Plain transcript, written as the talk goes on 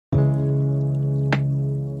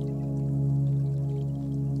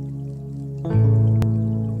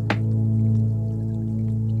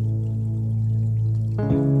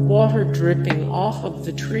dripping off of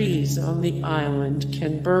the trees on the island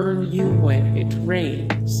can burn you when it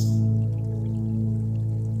rains.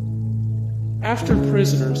 After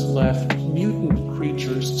prisoners left, mutant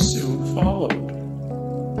creatures soon followed.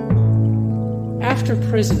 After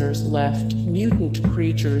prisoners left, mutant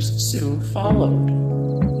creatures soon followed.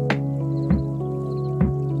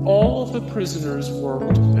 All of the prisoners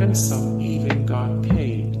worked, and some even got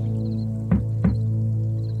paid.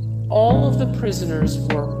 All of the prisoners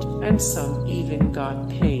worked, and some even got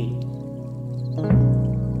paid.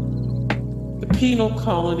 The penal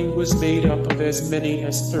colony was made up of as many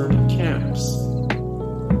as 30 camps.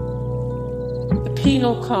 The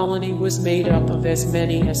penal colony was made up of as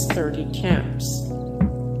many as 30 camps.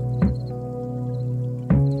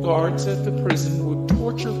 Guards at the prison would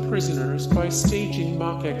torture prisoners by staging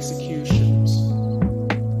mock executions.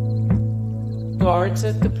 Guards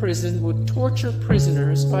at the prison would torture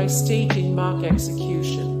prisoners by staging mock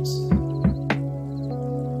executions.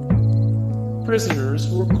 Prisoners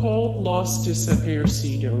were called los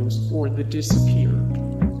desaparecidos, or the disappeared.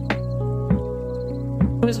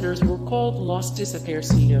 Prisoners were called los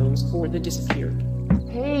desaparecidos, or the disappeared.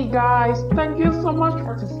 Hey guys, thank you so much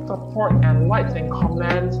for the support and likes and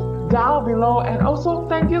comments down below, and also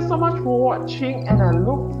thank you so much for watching, and I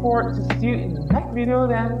look forward to see you in the next video.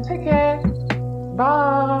 Then take care.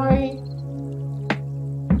 Bye.